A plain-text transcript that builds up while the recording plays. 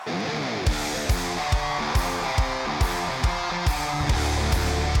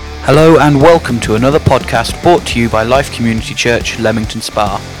Hello and welcome to another podcast brought to you by Life Community Church, Leamington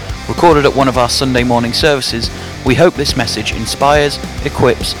Spa. Recorded at one of our Sunday morning services, we hope this message inspires,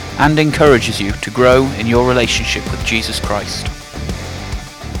 equips and encourages you to grow in your relationship with Jesus Christ.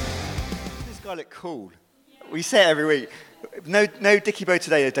 This guy look cool. We say it every week. No dicky bow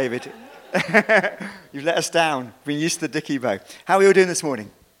today, David. You've let us down. We're used to the dicky bow. How are we all doing this morning?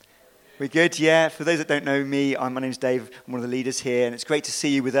 We're good, yeah. For those that don't know me, my name's Dave. I'm one of the leaders here, and it's great to see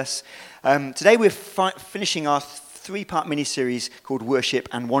you with us. Today we're finishing our three-part mini-series called Worship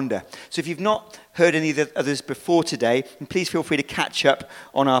and Wonder. So if you've not heard any of the others before today, then please feel free to catch up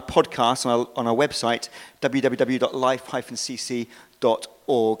on our podcast, on our website,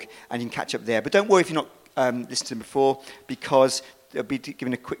 www.life-cc.org, and you can catch up there. But don't worry if you're not listened to them before, because I'll be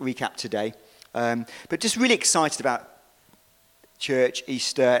giving a quick recap today. But just really excited about church,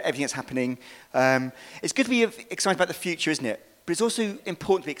 Easter, everything that's happening. It's good to be excited about the future, isn't it? But it's also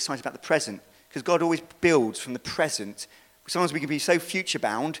important to be excited about the present, because God always builds from the present. Sometimes we can be so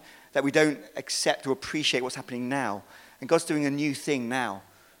future-bound that we don't accept or appreciate what's happening now. And God's doing a new thing now.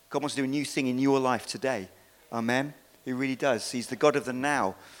 God wants to do a new thing in your life today. Amen? He really does. He's the God of the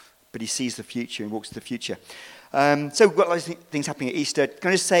now, but he sees the future and walks to the future. So we've got lots of things happening at Easter.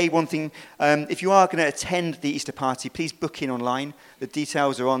 Can I just say one thing? If you are going to attend the Easter party, please book in online. The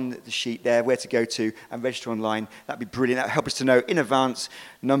details are on the sheet there, where to go to and register online. That'd be brilliant. That would help us to know in advance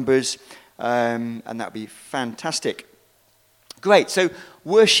numbers, and that'd be fantastic. Great. So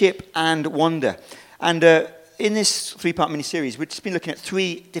worship and wonder. And in this three-part mini-series, we've just been looking at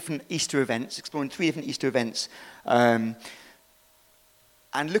three different Easter events, exploring three different Easter events,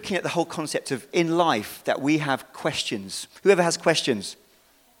 and looking at the whole concept of in life that we have questions. Whoever has questions?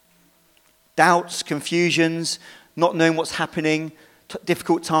 Doubts, confusions, not knowing what's happening,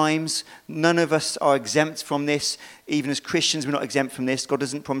 difficult times. None of us are exempt from this. Even as Christians, we're not exempt from this. God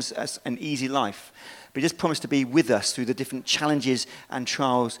doesn't promise us an easy life, but he just promised to be with us through the different challenges and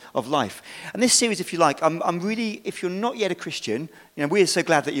trials of life. And this series, if you like, I'm really, if you're not yet a Christian, we're so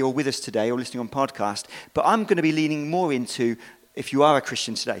glad that you're with us today or listening on podcast, but I'm going to be leaning more into if you are a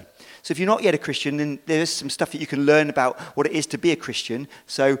Christian today. So if you're not yet a Christian, then there's some stuff that you can learn about what it is to be a Christian.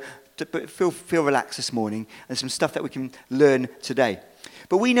 So feel relaxed this morning, and some stuff that we can learn today.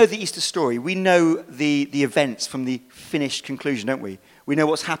 But we know the Easter story. We know the events from the finished conclusion, don't we? We know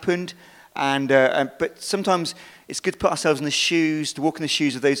what's happened, but sometimes it's good to put ourselves in the shoes, to walk in the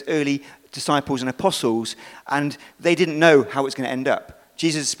shoes of those early disciples and apostles, and they didn't know how it was going to end up.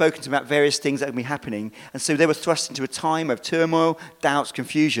 Jesus had spoken to them about various things that would be happening, and so they were thrust into a time of turmoil, doubts,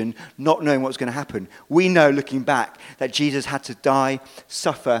 confusion, not knowing what was going to happen. We know, looking back, that Jesus had to die,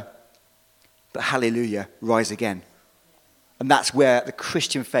 suffer, but hallelujah, rise again. And that's where the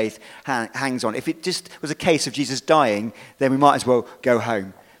Christian faith hangs on. If it just was a case of Jesus dying, then we might as well go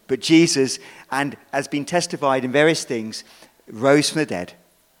home. But Jesus, and has been testified in various things, rose from the dead,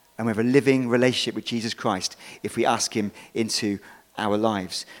 and we have a living relationship with Jesus Christ if we ask him into our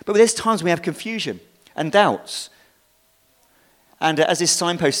lives. But there's times when we have confusion and doubts. And as this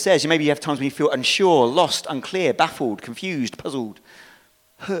signpost says, maybe you have times when you feel unsure, lost, unclear, baffled, confused, puzzled,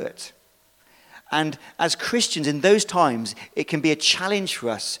 hurt. And as Christians, in those times, it can be a challenge for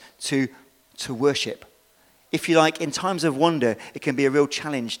us to worship. If you like, in times of wonder, it can be a real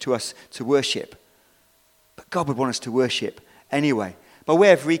challenge to us to worship. But God would want us to worship anyway. By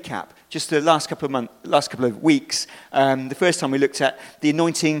way of recap, just the last couple of weeks, the first time we looked at the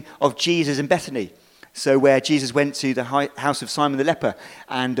anointing of Jesus in Bethany. So where Jesus went to the house of Simon the leper,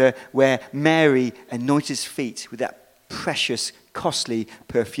 and where Mary anointed his feet with that precious, costly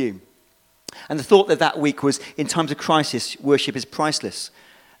perfume. And the thought that week was, in times of crisis, worship is priceless.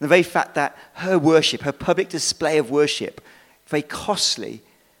 And the very fact that her worship, her public display of worship, very costly,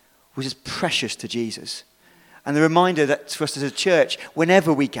 was as precious to Jesus. And the reminder that for us as a church,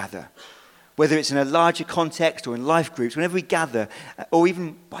 whenever we gather, whether it's in a larger context or in life groups, whenever we gather, or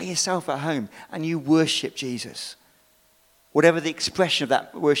even by yourself at home, and you worship Jesus, whatever the expression of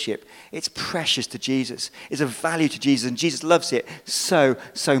that worship, it's precious to Jesus. It's of value to Jesus, and Jesus loves it so,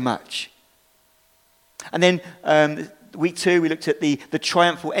 so much. And then week 2, we looked at the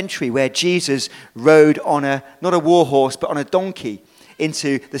triumphal entry, where Jesus rode on not a war horse, but on a donkey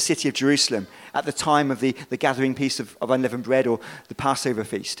into the city of Jerusalem at the time of the gathering feast of unleavened bread, or the Passover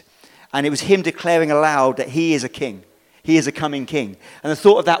feast. And it was him declaring aloud that he is a king. He is a coming king. And the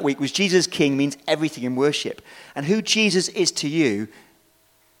thought of that week was Jesus king means everything in worship. And who Jesus is to you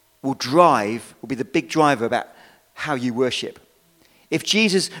will be the big driver about how you worship. If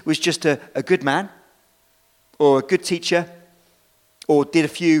Jesus was just a good man, or a good teacher, or did a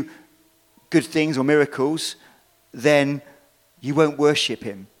few good things or miracles, then you won't worship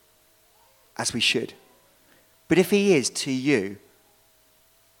him. as we should. But if he is to you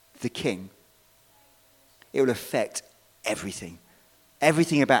the king, it will affect everything.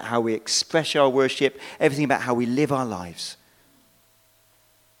 Everything about how we express our worship, everything about how we live our lives.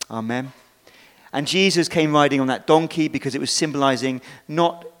 Amen. And Jesus came riding on that donkey because it was symbolizing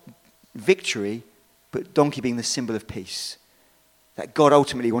not victory, but donkey being the symbol of peace. That God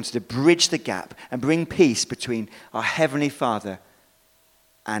ultimately wanted to bridge the gap and bring peace between our Heavenly Father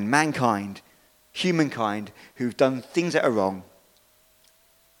and mankind, humankind, who've done things that are wrong.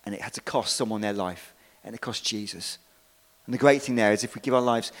 And it had to cost someone their life. And it cost Jesus. And the great thing there is if we give our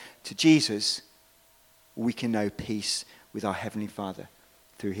lives to Jesus, we can know peace with our Heavenly Father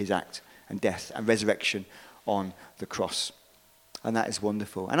through his act and death and resurrection on the cross. And that is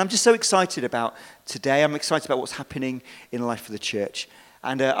wonderful. And I'm just so excited about today. I'm excited about what's happening in the life of the church.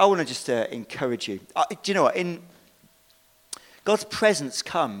 And I want to just encourage you. Do you know what? God's presence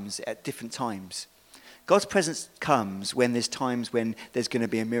comes at different times. God's presence comes when there's times when there's going to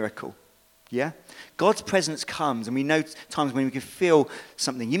be a miracle. Yeah? God's presence comes, and we know times when we can feel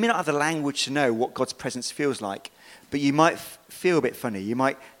something. You may not have the language to know what God's presence feels like, but you might feel a bit funny. You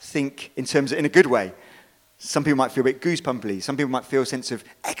might think in terms of, in a good way. Some people might feel a bit goosebumpy. Some people might feel a sense of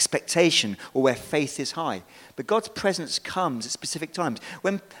expectation or where faith is high. But God's presence comes at specific times.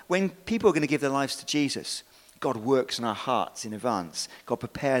 When people are going to give their lives to Jesus, God works on our hearts in advance. God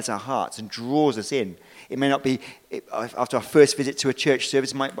prepares our hearts and draws us in. It may not be after our first visit to a church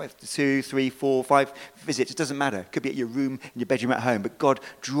service. It might be 2, 3, 4, 5 visits. It doesn't matter. It could be at your room, in your bedroom at home. But God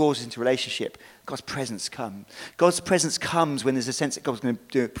draws us into relationship. God's presence comes. God's presence comes when there's a sense that God's going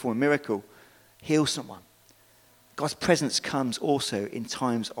to perform a miracle, heal someone. God's presence comes also in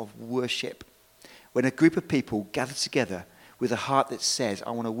times of worship. When a group of people gather together with a heart that says, I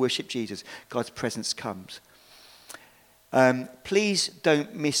want to worship Jesus, God's presence comes. Please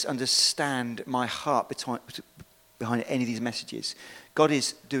don't misunderstand my heart behind any of these messages. God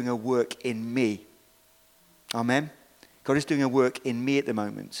is doing a work in me. Amen? God is doing a work in me at the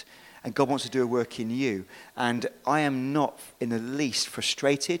moment. And God wants to do a work in you. And I am not in the least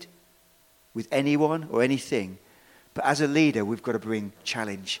frustrated with anyone or anything. But as a leader, we've got to bring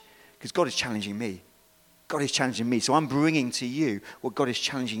challenge. Because God is challenging me. God is challenging me. So I'm bringing to you what God is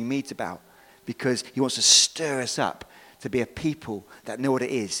challenging me about. Because he wants to stir us up to be a people that know what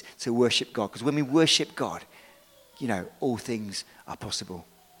it is to worship God. Because when we worship God, you know, all things are possible.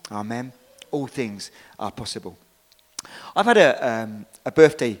 Amen? All things are possible. I've had a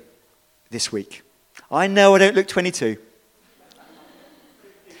birthday this week. I know I don't look 22.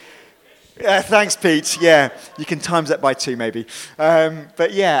 Yeah, thanks, Pete. Yeah, you can times that by 2 maybe.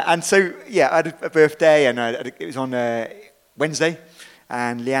 But yeah, and so, yeah, I had a birthday and it was on Wednesday.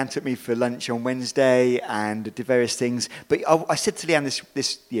 And Leanne took me for lunch on Wednesday and did various things. But I said to Leanne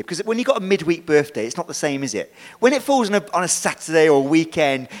this year, because when you've got a midweek birthday, it's not the same, is it? When it falls on a Saturday or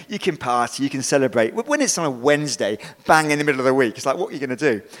weekend, you can party, you can celebrate. When it's on a Wednesday, bang in the middle of the week, it's like, what are you going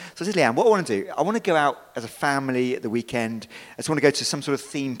to do? So I said, Leanne, what I want to do, I want to go out as a family at the weekend. I just want to go to some sort of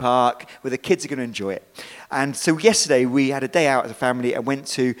theme park where the kids are going to enjoy it. And so yesterday, we had a day out as a family and went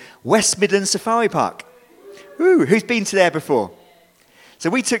to West Midlands Safari Park. Ooh, who's been to there before? So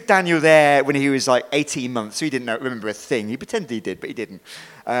we took Daniel there when he was like 18 months, so he didn't remember a thing. He pretended he did, but he didn't.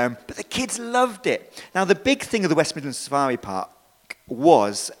 But the kids loved it. Now, the big thing of the West Midlands Safari Park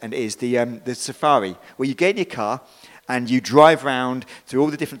was and is the safari, where you get in your car and you drive around through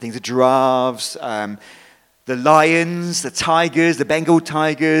all the different things, the giraffes, the lions, the tigers, the Bengal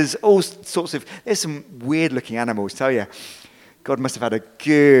tigers, all sorts of, there's some weird-looking animals, tell you. God must have had a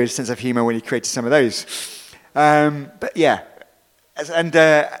good sense of humour when he created some of those. But yeah. And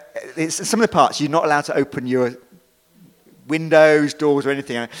some of the parts, you're not allowed to open your windows, doors, or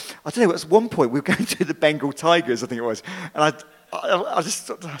anything. I don't know, at one point, we were going to the Bengal tigers, I think it was, and I just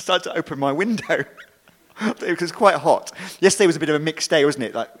started to open my window. It was quite hot. Yesterday was a bit of a mixed day, wasn't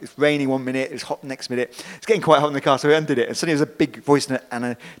it? Like, it's raining one minute, it was hot the next minute. It's getting quite hot in the car, so I undid it. And suddenly there was a big voice and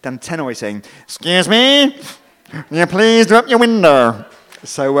a Dan Tenoy saying, "Excuse me, will you please do up your window?"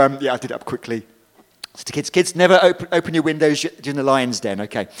 So, yeah, I did it up quickly. So to kids, never open your windows during the lion's den,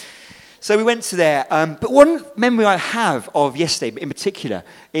 okay. So we went to there. But one memory I have of yesterday in particular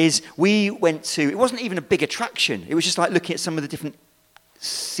is we went to, it wasn't even a big attraction. It was just like looking at some of the different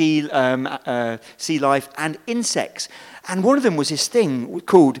sea life and insects. And one of them was this thing it was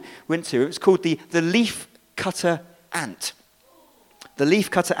called the leaf cutter ant. The leaf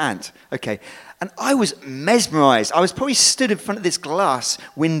cutter ant, okay. And I was mesmerized. I was probably stood in front of this glass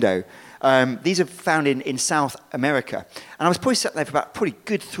window. These are found in South America. And I was probably sat there for about probably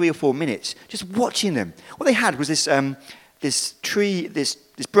good 3 or 4 minutes, just watching them. What they had was this tree, this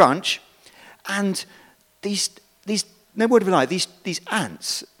branch, And these no word of a lie, these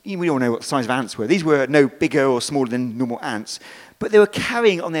ants, we all know what the size of ants were. These were no bigger or smaller than normal ants, but they were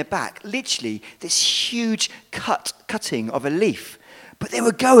carrying on their back literally this huge cutting of a leaf. But they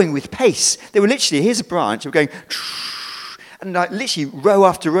were going with pace. They were literally, here's a branch, they were going, and like literally row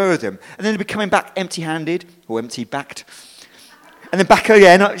after row of them. And then they'd be coming back empty-handed or empty-backed. And then back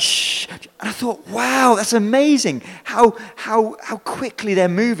again. And I thought, wow, that's amazing. How quickly they're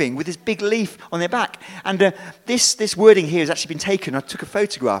moving with this big leaf on their back. And this wording here has actually been taken. I took a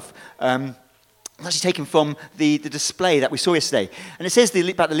photograph. It's actually taken from the display that we saw yesterday. And it says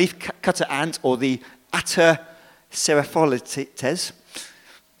about the leaf cutter ant, or the Atta serapholites.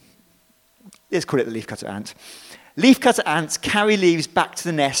 Let's call it the leaf cutter ant. Leaf cutter ants carry leaves back to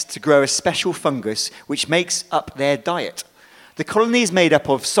the nest to grow a special fungus which makes up their diet. The colony is made up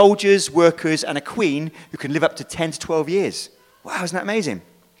of soldiers, workers, and a queen who can live up to 10 to 12 years. Wow, isn't that amazing?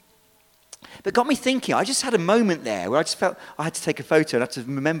 But it got me thinking. I just had a moment there where I just felt I had to take a photo and I had to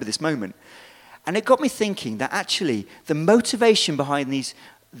remember this moment. And it got me thinking that actually the motivation behind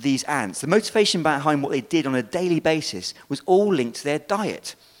these ants, the motivation behind what they did on a daily basis, was all linked to their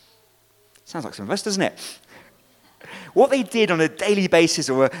diet. Sounds like some of us, doesn't it? What they did on a daily basis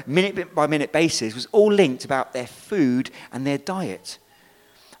or a minute-by-minute basis was all linked about their food and their diet.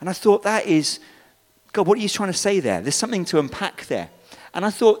 And I thought, that is, God, what are you trying to say there? There's something to unpack there. And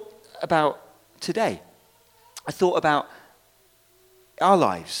I thought about today. I thought about our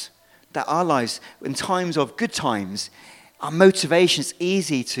lives. That our lives, in times of good times, our motivation is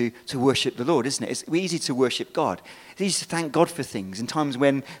easy to worship the Lord, isn't it? It's easy to worship God. It's easy to thank God for things. In times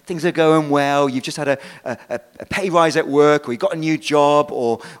when things are going well, you've just had a pay rise at work, or you've got a new job,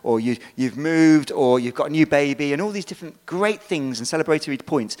 or you've moved, or you've got a new baby, and all these different great things and celebratory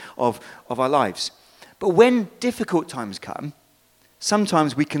points of our lives. But when difficult times come,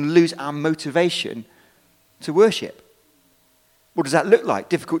 sometimes we can lose our motivation to worship. What does that look like?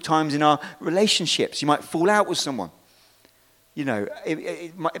 Difficult times in our relationships. You might fall out with someone. You know,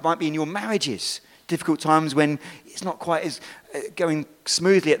 it might be in your marriages. Difficult times when it's not quite as going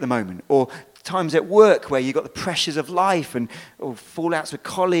smoothly at the moment. Or times at work where you've got the pressures of life, or fallouts with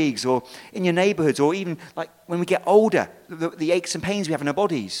colleagues, or in your neighborhoods, or even like when we get older, the aches and pains we have in our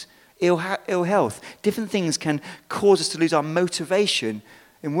bodies, ill health. Different things can cause us to lose our motivation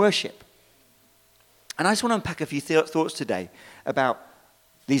in worship. And I just want to unpack a few thoughts today about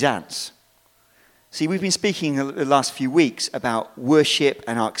these ants. See, we've been speaking the last few weeks about worship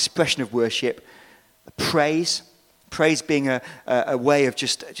and our expression of worship, praise being a way of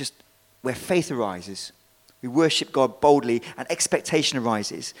just where faith arises. We worship God boldly and expectation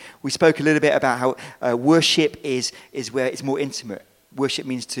arises. We spoke a little bit about how worship is where it's more intimate. Worship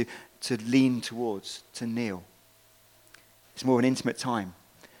means to lean towards, to kneel. It's more of an intimate time.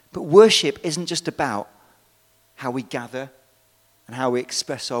 But worship isn't just about how we gather and how we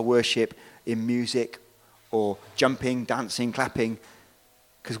express our worship in music or jumping, dancing, clapping.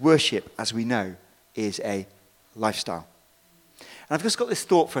 Because worship, as we know, is a lifestyle. And I've just got this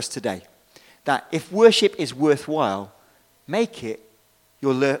thought for us today, that if worship is worthwhile, make it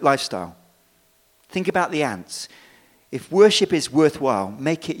your lifestyle. Think about the ants. If worship is worthwhile,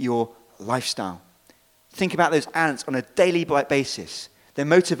 make it your lifestyle. Think about those ants on a daily basis. Their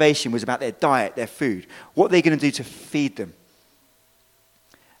motivation was about their diet, their food. What are they going to do to feed them?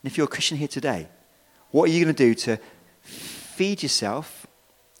 And if you're a Christian here today, what are you going to do to feed yourself,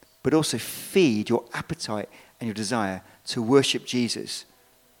 but also feed your appetite and your desire to worship Jesus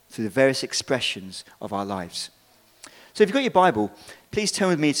through the various expressions of our lives? So if you've got your Bible, please turn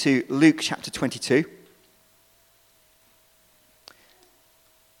with me to Luke chapter 22.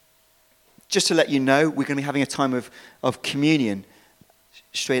 Just to let you know, we're going to be having a time of communion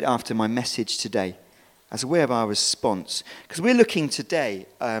straight after my message today, as a way of our response. Because we're looking today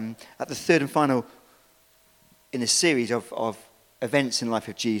at the third and final in a series of events in the life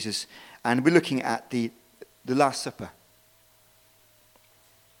of Jesus, and we're looking at the Last Supper,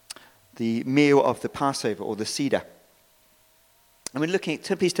 the meal of the Passover, or the Seder. And we're looking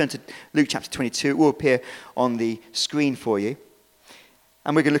at, please turn to Luke chapter 22. It will appear on the screen for you.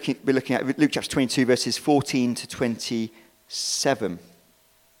 And we're looking at Luke chapter 22, verses 14 to 27.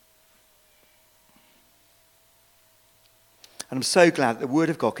 And I'm so glad that the Word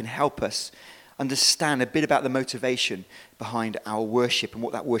of God can help us understand a bit about the motivation behind our worship and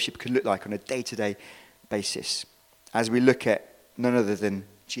what that worship can look like on a day-to-day basis as we look at none other than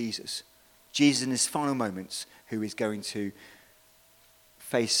Jesus. Jesus in his final moments, who is going to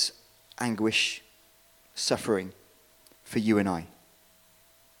face anguish, suffering for you and I.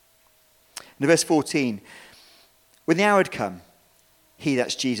 In verse 14, when the hour had come, he,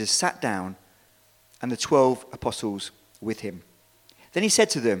 that's Jesus, sat down and the 12 apostles with him. Then he said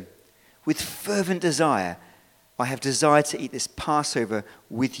to them, with fervent desire, I have desired to eat this Passover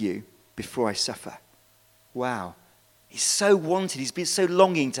with you before I suffer. Wow. He's so wanted. He's been so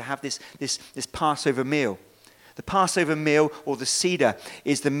longing to have this Passover meal. The Passover meal, or the Seder,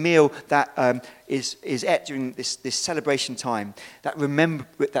 is the meal that is ate during this celebration time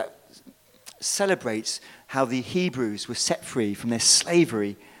that celebrates how the Hebrews were set free from their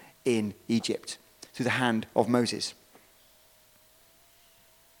slavery in Egypt through the hand of Moses.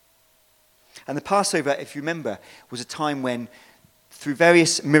 And the Passover, if you remember, was a time when, through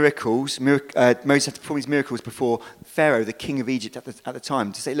various miracles, Moses had to perform these miracles before Pharaoh, the king of Egypt at the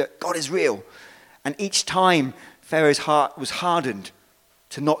time, to say, look, God is real. And each time, Pharaoh's heart was hardened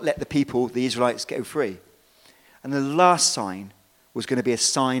to not let the people, the Israelites, go free. And the last sign was going to be a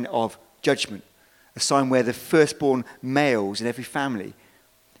sign of judgment, a sign where the firstborn males in every family,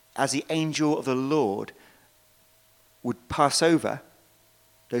 as the angel of the Lord would pass over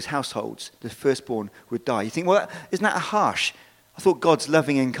those households, the firstborn would die. You think, well, isn't that harsh? I thought God's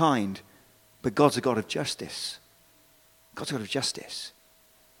loving and kind, but God's a God of justice. God's a God of justice.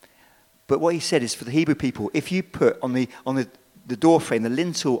 But what he said is for the Hebrew people, if you put on the door frame, the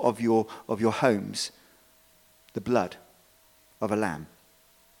lintel of your homes, the blood of a lamb,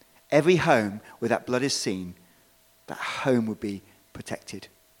 every home where that blood is seen, that home would be protected.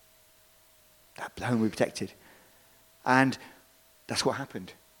 That home would be protected. And that's what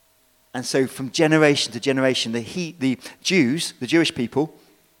happened. And so from generation to generation, the Jews, the Jewish people,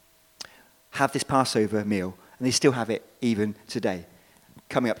 have this Passover meal, and they still have it even today,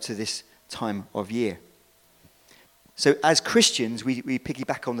 coming up to this time of year. So as Christians, we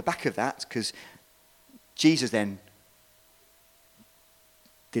piggyback on the back of that, because Jesus then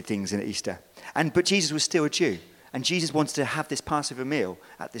did things in Easter. But Jesus was still a Jew, and Jesus wanted to have this Passover meal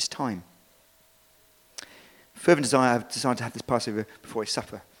at this time. Fervent desire, I have desired to have this Passover before I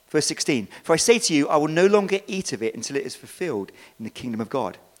suffer. Verse 16, for I say to you, I will no longer eat of it until it is fulfilled in the kingdom of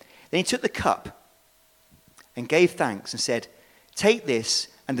God. Then he took the cup and gave thanks and said, take this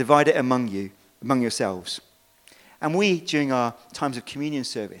and divide it among yourselves. And we, during our times of communion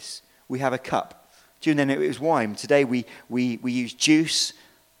service, we have a cup. During then it was wine. Today we use juice.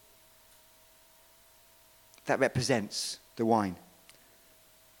 That represents the wine.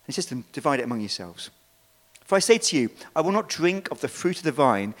 He says to them, divide it among yourselves. For I say to you, I will not drink of the fruit of the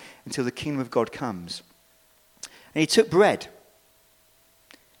vine until the kingdom of God comes. And he took bread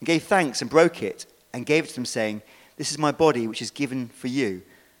and gave thanks and broke it and gave it to them, saying, this is my body which is given for you.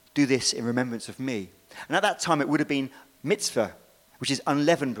 Do this in remembrance of me. And at that time it would have been mitzvah, which is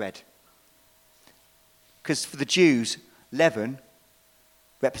unleavened bread. Because for the Jews, leaven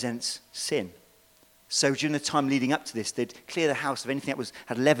represents sin. So during the time leading up to this, they'd clear the house of anything that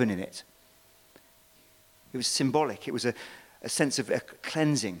had leaven in it. It was symbolic. It was a sense of a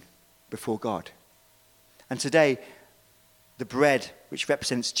cleansing before God. And today, the bread, which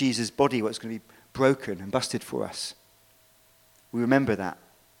represents Jesus' body, what's going to be broken and busted for us, we remember that.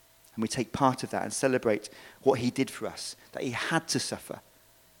 And we take part of that and celebrate what he did for us, that he had to suffer.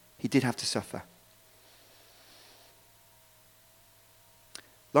 He did have to suffer.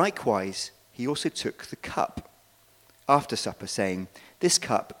 Likewise, he also took the cup after supper, saying, this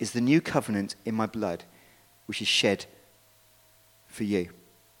cup is the new covenant in my blood, which is shed for you.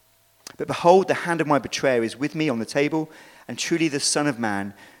 But behold, the hand of my betrayer is with me on the table, and truly the Son of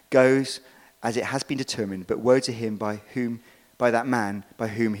Man goes as it has been determined, but woe to him by that man by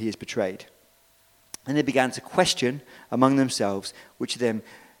whom he is betrayed. And they began to question among themselves which of them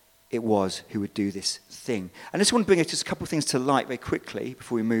it was who would do this thing. And I just want to bring just a couple of things to light very quickly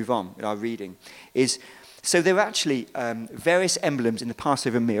before we move on with our reading. So there are actually various emblems in the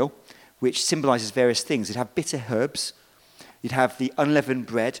Passover meal which symbolizes various things. You'd have bitter herbs. You'd have the unleavened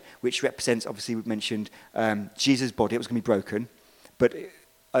bread, which represents, obviously we mentioned, Jesus' body. It was going to be broken, but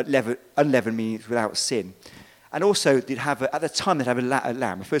unleavened means without sin. And also, at the time, they'd have a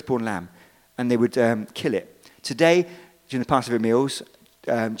lamb, a firstborn lamb, and they would kill it. Today, during the Passover meals,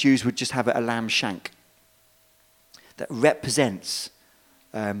 Jews would just have a lamb shank that represents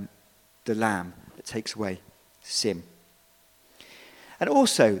the lamb that takes away sin. And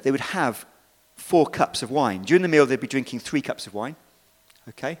also, they would have 4 cups of wine. During the meal, they'd be drinking 3 cups of wine.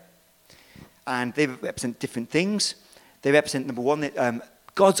 Okay? And they represent different things. They represent, number one,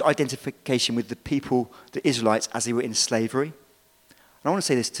 God's identification with the people, the Israelites, as they were in slavery. And I want to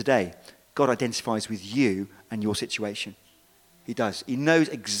say this today. God identifies with you and your situation. He does. He knows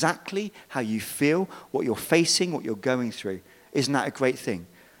exactly how you feel, what you're facing, what you're going through. Isn't that a great thing?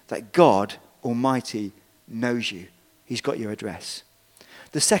 That God Almighty knows you. He's got your address.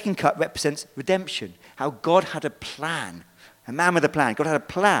 The second cup represents redemption, how God had a plan, a man with a plan. God had a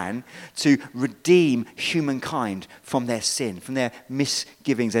plan to redeem humankind from their sin, from their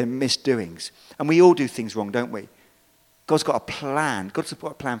misgivings, their misdoings. And we all do things wrong, don't we? God's got a plan. God's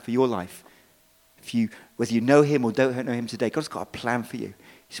got a plan for your life. Whether you know him or don't know him today, God's got a plan for you.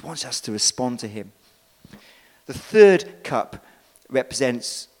 He wants us to respond to him. The third cup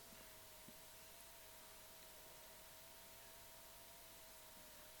represents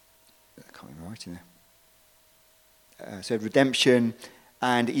so redemption,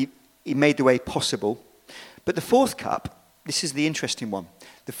 and he made the way possible. But the fourth cup, this is the interesting one.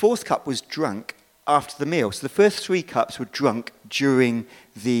 The fourth cup was drunk after the meal. So the first three cups were drunk during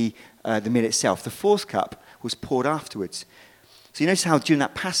the meal itself. The fourth cup was poured afterwards. So you notice how during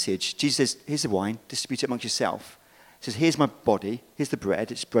that passage, Jesus says, here's the wine, distribute it amongst yourself. He says, here's my body, here's the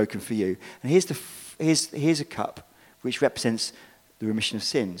bread, it's broken for you. And here's a cup which represents the remission of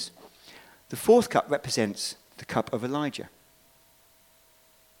sins. The fourth cup represents the cup of Elijah.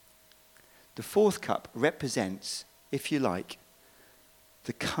 The fourth cup represents, if you like,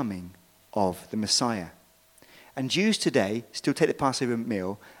 the coming of the Messiah. And Jews today still take the Passover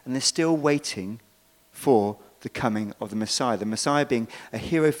meal, and they're still waiting for the coming of the Messiah being a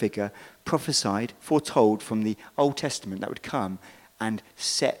hero figure prophesied, foretold from the Old Testament that would come and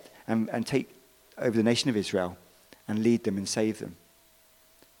set and take over the nation of Israel and lead them and save them.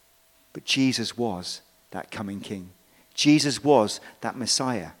 But Jesus was that coming king. Jesus was that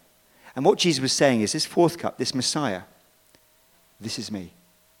Messiah. And what Jesus was saying is, this fourth cup, this Messiah, this is me.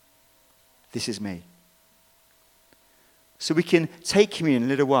 This is me. So we can take communion in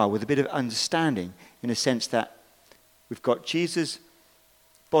a little while with a bit of understanding, in a sense that we've got Jesus'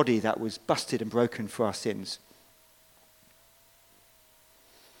 body that was busted and broken for our sins.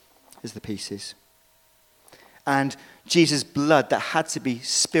 Here's the pieces. And Jesus' blood that had to be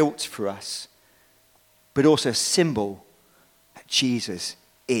spilt for us, but also a symbol that Jesus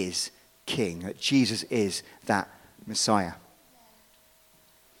is King, that Jesus is that Messiah.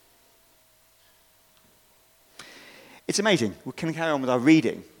 It's amazing. We can carry on with our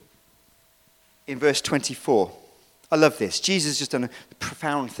reading. In verse 24, I love this. Jesus has just done a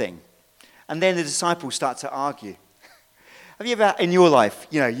profound thing. And then the disciples start to argue. Have you ever, in your life,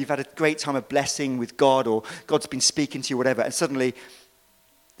 you've had a great time of blessing with God, or God's been speaking to you, whatever, and suddenly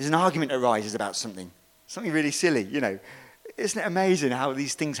there's an argument arises about something really silly, Isn't it amazing how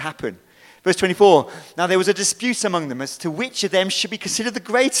these things happen? Verse 24, now there was a dispute among them as to which of them should be considered the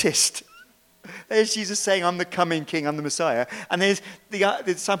greatest. There's Jesus saying, I'm the coming king, I'm the Messiah. And there's the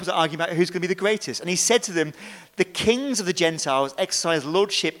disciples are arguing about who's going to be the greatest. And he said to them, the kings of the Gentiles exercise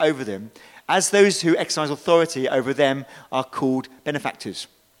lordship over them, as those who exercise authority over them are called benefactors.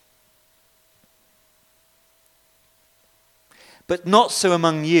 But not so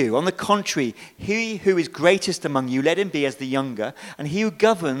among you. On the contrary, he who is greatest among you, let him be as the younger, and he who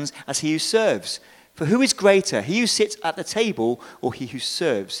governs as he who serves. For who is greater, he who sits at the table or he who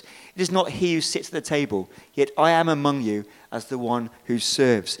serves? It is not he who sits at the table, yet I am among you as the one who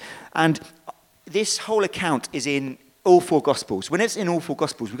serves. And this whole account is in all four Gospels. When it's in all four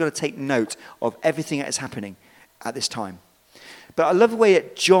Gospels, we've got to take note of everything that is happening at this time. But I love the way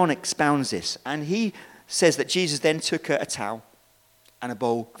that John expounds this. And he says that Jesus then took a towel and a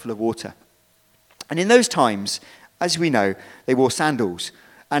bowl full of water. And in those times, as we know, they wore sandals.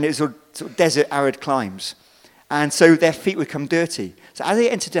 And it was sort of desert, arid climes. And so their feet would become dirty. So as they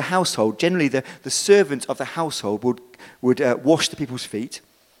entered a household, generally the servant of the household would wash the people's feet,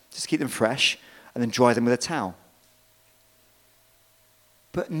 just to keep them fresh, and then dry them with a towel.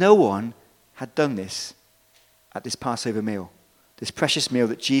 But no one had done this at this Passover meal, this precious meal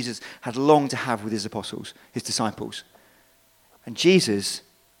that Jesus had longed to have with his apostles, his disciples. And Jesus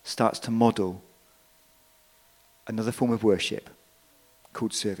starts to model another form of worship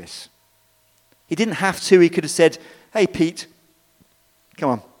called service. He didn't have to. He could have said, hey, Pete, come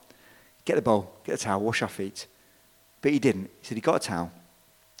on, get the bowl, get the towel, wash our feet. But he didn't. He said he got a towel,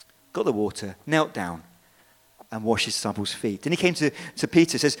 got the water, knelt down, and washed his disciples' feet. Then he came to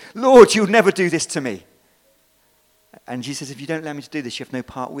Peter and says, Lord, you'll never do this to me. And Jesus says, if you don't allow me to do this, you have no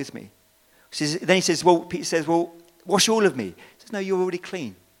part with me. Then he says, Peter says, well, wash all of me. He says, no, you're already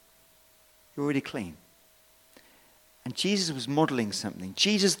clean. You're already clean. And Jesus was modeling something.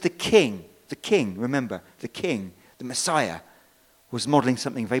 Jesus, the king, remember, the king, the Messiah, was modeling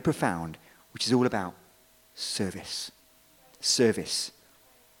something very profound, which is all about service. Service.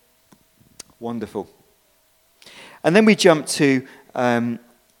 Wonderful. And then we jump to,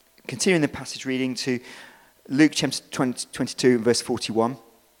 continuing the passage reading, to Luke chapter 22 and verse 41.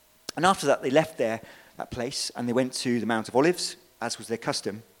 And after that, they left that place, and they went to the Mount of Olives, as was their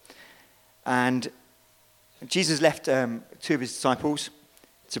custom. And Jesus left 2 of his disciples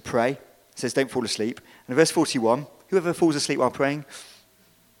to pray. He says, don't fall asleep. And in verse 41, whoever falls asleep while praying,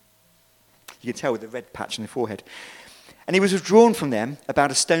 you can tell with the red patch on the forehead. And he was withdrawn from them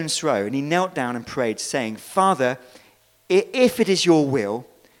about a stone's throw, and he knelt down and prayed, saying, Father, if it is your will,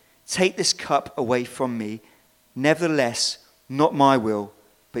 take this cup away from me. Nevertheless, not my will,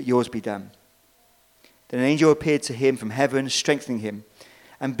 but yours be done. Then an angel appeared to him from heaven, strengthening him.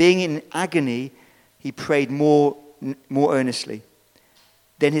 And being in agony, he prayed more earnestly.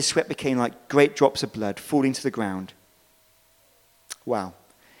 Then his sweat became like great drops of blood falling to the ground. Wow.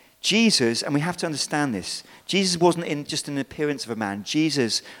 Jesus, and we have to understand this, Jesus wasn't in just an appearance of a man.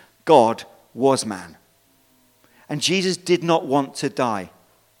 Jesus, God, was man. And Jesus did not want to die.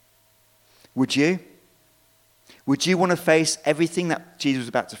 Would you? Would you want to face everything that Jesus was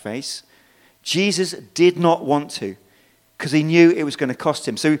about to face? Jesus did not want to, because he knew it was going to cost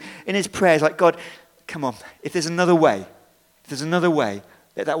him. So in his prayers, like, God, come on, if there's another way,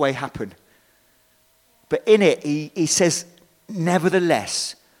 let that way happen. But in it, he says,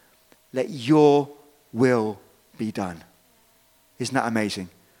 nevertheless, let your will be done. Isn't that amazing?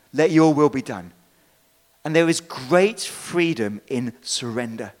 Let your will be done. And there is great freedom in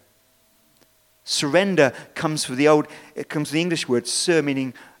surrender. Surrender comes from the English word sur,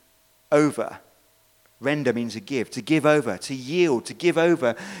 meaning over. Render means to give over, to yield, to give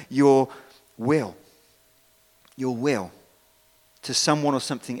over your will to someone or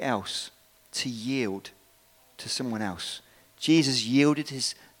something else, to yield to someone else. Jesus yielded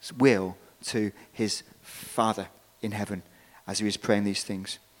his will to his Father in heaven as he was praying these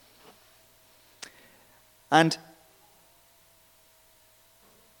things. And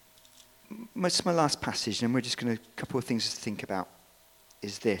most my last passage, and we're just going to, a couple of things to think about,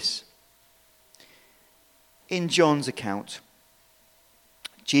 is this. In John's account,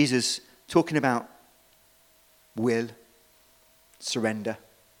 Jesus talking about will, surrender.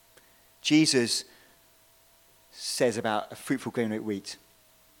 Jesus says about a fruitful grain of wheat.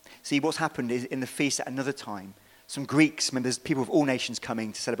 See, what's happened is in the feast at another time, some Greeks, there's people of all nations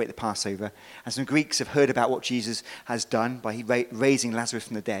coming to celebrate the Passover, and some Greeks have heard about what Jesus has done by raising Lazarus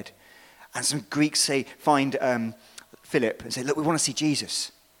from the dead. And some Greeks find Philip and say, look, we want to see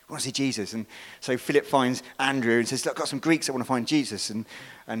Jesus. We want to see Jesus. And so Philip finds Andrew and says, look, I've got some Greeks that want to find Jesus. And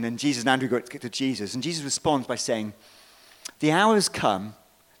then Jesus and Andrew go to Jesus. And Jesus responds by saying, the hour has come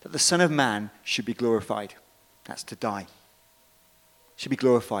that the Son of Man should be glorified. That's to die. Should be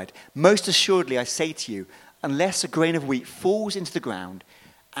glorified. Most assuredly, I say to you, unless a grain of wheat falls into the ground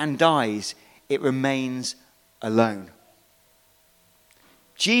and dies, it remains alone.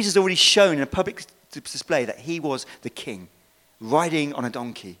 Jesus already shown in a public display that he was the king, riding on a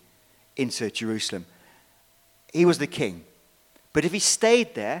donkey into Jerusalem. He was the king. But if he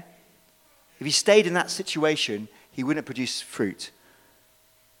stayed there, if he stayed in that situation, he wouldn't produce fruit.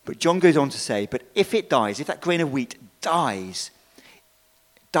 But John goes on to say, but if it dies, if that grain of wheat dies,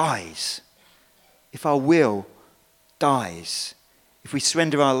 if our will dies, if we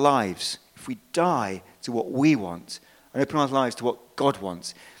surrender our lives, if we die to what we want and open our lives to what God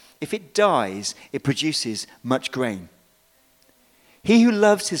wants, if it dies, it produces much grain. He who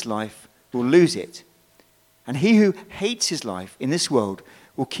loves his life will lose it, and he who hates his life in this world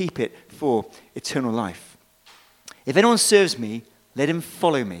will keep it for eternal life. If anyone serves me, let him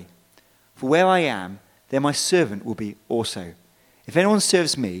follow me. For where I am, there my servant will be also. If anyone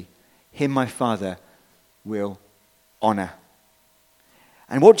serves me, him my Father will honor.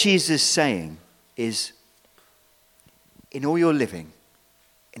 And what Jesus is saying is, in all your living,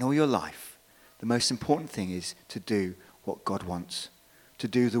 in all your life, the most important thing is to do what God wants, to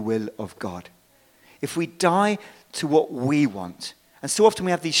do the will of God. If we die to what we want, and so often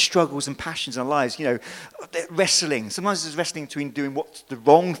we have these struggles and passions in our lives, wrestling. Sometimes it's wrestling between doing what's the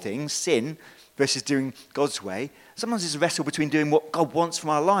wrong thing, sin, versus doing God's way. Sometimes it's a wrestle between doing what God wants from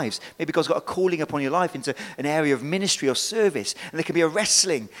our lives. Maybe God's got a calling upon your life into an area of ministry or service, and there can be a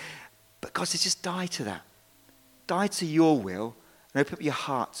wrestling. But God says, just die to that. Die to your will and open up your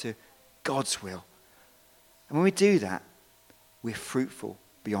heart to God's will. And when we do that, we're fruitful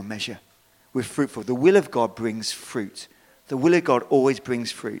beyond measure. We're fruitful. The will of God brings fruit. The will of God always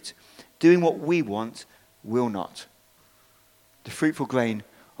brings fruit. Doing what we want will not. The fruitful grain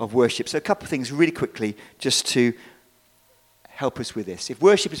of worship. So a couple of things really quickly just to help us with this. If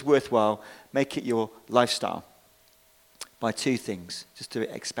worship is worthwhile, make it your lifestyle by two things, just to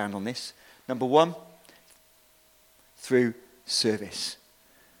expand on this. Number one, through service.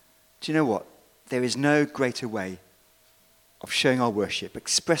 Do you know what? There is no greater way of showing our worship,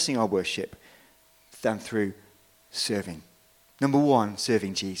 expressing our worship, than through serving. Number one,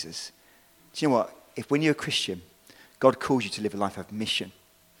 serving Jesus. Do you know what? When you're a Christian, God calls you to live a life of mission.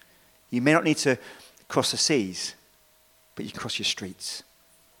 You may not need to cross the seas, but you can cross your streets.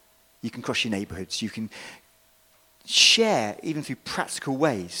 You can cross your neighborhoods. You can share, even through practical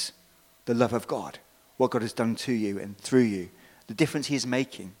ways, the love of God, what God has done to you and through you, the difference he is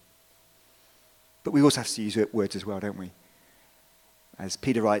making. But we also have to use words as well, don't we? As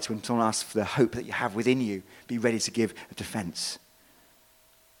Peter writes, when someone asks for the hope that you have within you, be ready to give a defense.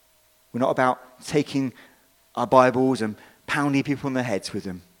 We're not about taking our Bibles and pounding people on their heads with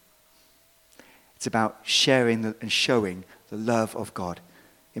them. It's about sharing and showing the love of God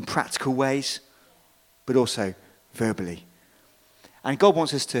in practical ways, but also verbally. And God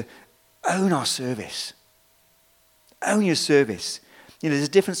wants us to own our service. Own your service. You know, there's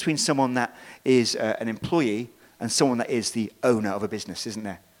a difference between someone that is an employee and someone that is the owner of a business, isn't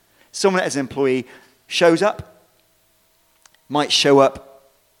there? Someone that as an employee shows up, might show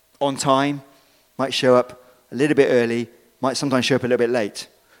up on time, might show up a little bit early, might sometimes show up a little bit late.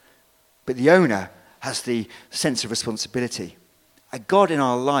 But the owner has the sense of responsibility. And God in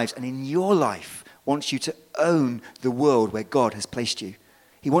our lives and in your life wants you to own the world where God has placed you.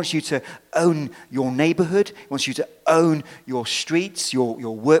 He wants you to own your neighborhood. He wants you to own your streets, your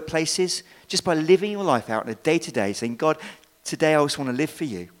workplaces, just by living your life out in a day-to-day, saying, God, today I just want to live for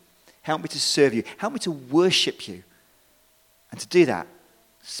you. Help me to serve you. Help me to worship you. And to do that,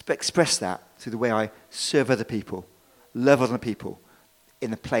 express that through the way I serve other people, love other people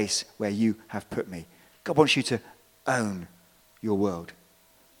in the place where you have put me. God wants you to own your world.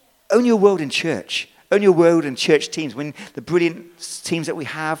 Own your world in church. Own your world in church teams. When the brilliant teams that we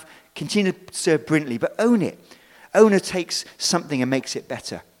have continue to serve brilliantly, but own it. Owner takes something and makes it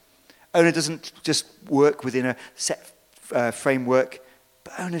better. Owner doesn't just work within a set framework,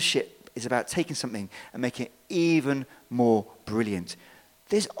 but ownership is about taking something and making it even more brilliant.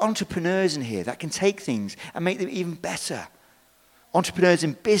 There's entrepreneurs in here that can take things and make them even better. Entrepreneurs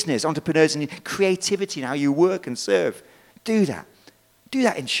in business, entrepreneurs in creativity and how you work and serve. Do that. Do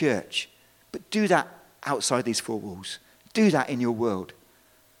that in church. But do that outside these four walls. Do that in your world.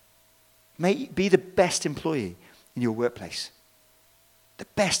 Be the best employee in your workplace. The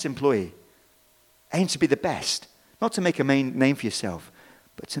best employee. Aim to be the best. Not to make a name for yourself,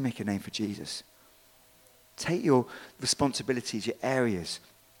 but to make a name for Jesus. Take your responsibilities, your areas,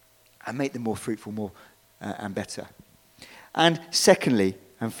 and make them more fruitful, more and better. And secondly,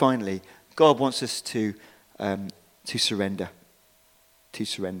 and finally, God wants us to surrender. To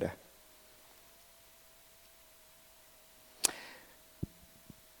surrender.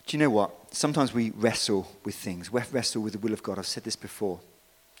 Do you know what? Sometimes we wrestle with things. We wrestle with the will of God. I've said this before.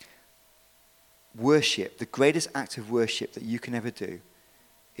 Worship, the greatest act of worship that you can ever do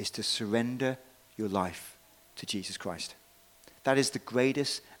is to surrender your life to Jesus Christ. That is the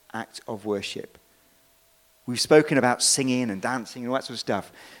greatest act of worship. We've spoken about singing and dancing and all that sort of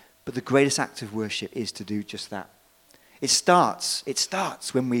stuff, but the greatest act of worship is to do just that. It starts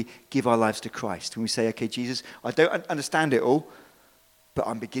when we give our lives to Christ, when we say, okay, Jesus, I don't understand it all, but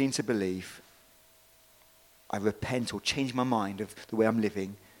I'm beginning to believe. I repent or change my mind of the way I'm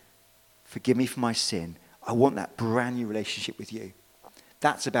living. Forgive me for my sin. I want that brand new relationship with you.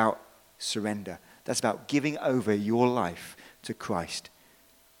 That's about surrender. That's about giving over your life to Christ.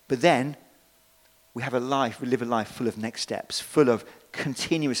 But then we live a life full of next steps, full of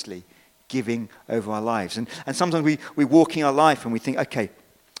continuously giving over our lives. And sometimes we walk in our life and we think, okay,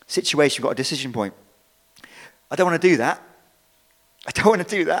 situation, we've got a decision point. I don't want to do that. I don't want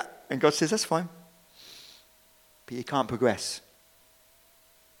to do that. And God says, that's fine. But you can't progress.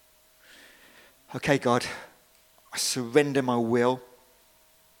 Okay, God, I surrender my will.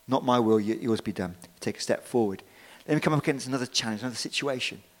 Not my will, yours be done. Take a step forward. Then we come up against another challenge, another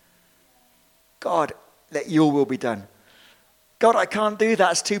situation. God, let your will be done. God, I can't do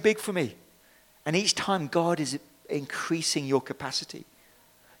that. It's too big for me. And each time God is increasing your capacity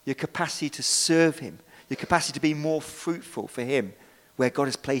to serve him, your capacity to be more fruitful for him, where God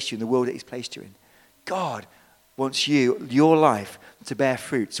has placed you in the world that he's placed you in. God wants your life to bear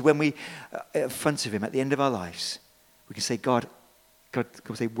fruit. So when we are in front of him at the end of our lives, we can say, God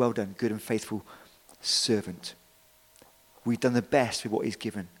will say, well done, good and faithful servant. We've done the best with what he's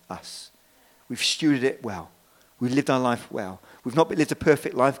given us. We've stewarded it well. We've lived our life well. We've not lived a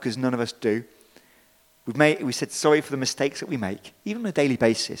perfect life because none of us do. We said sorry for the mistakes that we make, even on a daily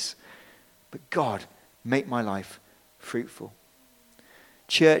basis. But God, make my life fruitful.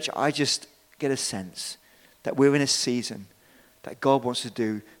 Church, I just get a sense that we're in a season that God wants to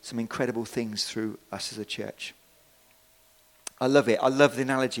do some incredible things through us as a church. I love it. I love the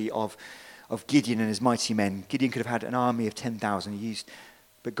analogy of of Gideon and his mighty men. Gideon could have had an army of 10,000,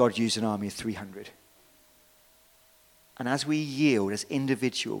 but God used an army of 300. And as we yield as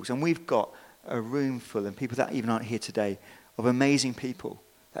individuals, and we've got a room full, and people that even aren't here today, of amazing people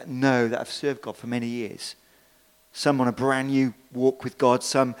that have served God for many years. Some on a brand new walk with God,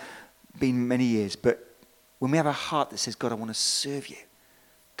 some been many years. But when we have a heart that says, God, I want to serve you.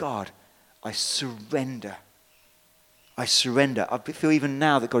 God, I surrender. I surrender. I feel even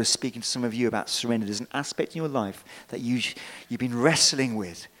now that God is speaking to some of you about surrender. There's an aspect in your life that you've been wrestling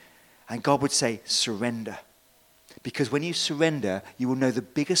with. And God would say, surrender. Because when you surrender, you will know the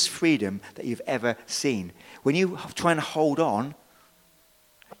biggest freedom that you've ever seen. When you try and hold on,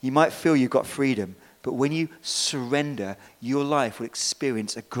 you might feel you've got freedom. But when you surrender, your life will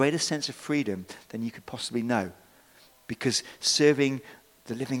experience a greater sense of freedom than you could possibly know. Because serving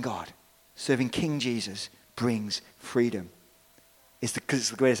the living God, serving King Jesus, brings freedom. Because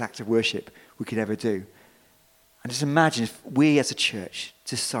it's the greatest act of worship we could ever do. And just imagine if we as a church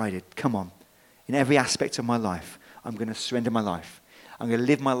decided, come on, in every aspect of my life, I'm going to surrender my life. I'm going to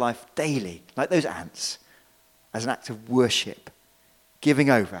live my life daily, like those ants, as an act of worship, giving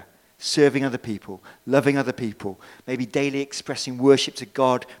over, serving other people, loving other people, maybe daily expressing worship to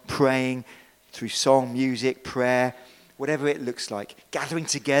God, praying through song, music, prayer, whatever it looks like, gathering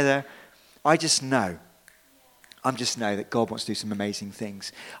together. I just know that God wants to do some amazing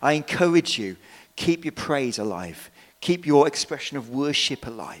things. I encourage you, keep your praise alive. Keep your expression of worship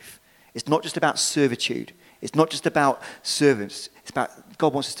alive. It's not just about servitude. It's not just about servants. It's about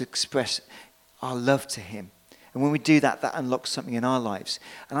God wants us to express our love to him. And when we do that, that unlocks something in our lives.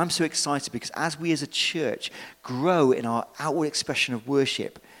 And I'm so excited because as we as a church grow in our outward expression of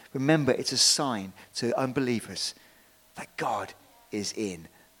worship, remember it's a sign to unbelievers that God is in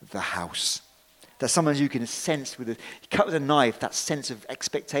the house. That sometimes you can sense you cut with a knife, that sense of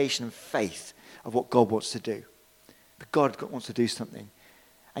expectation and faith of what God wants to do. But God wants to do something.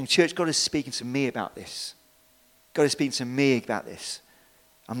 And church, God is speaking to me about this. God is speaking to me about this.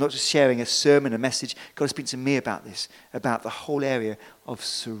 I'm not just sharing a sermon, a message. God is speaking to me about this, about the whole area of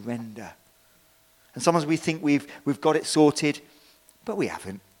surrender. And sometimes we think we've got it sorted, but we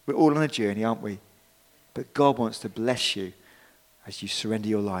haven't. We're all on a journey, aren't we? But God wants to bless you as you surrender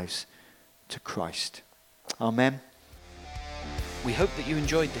your lives to Christ. Amen. We hope that you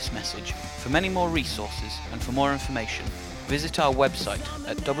enjoyed this message. For many more resources and for more information, visit our website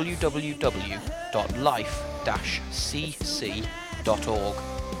at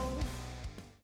www.life-cc.org.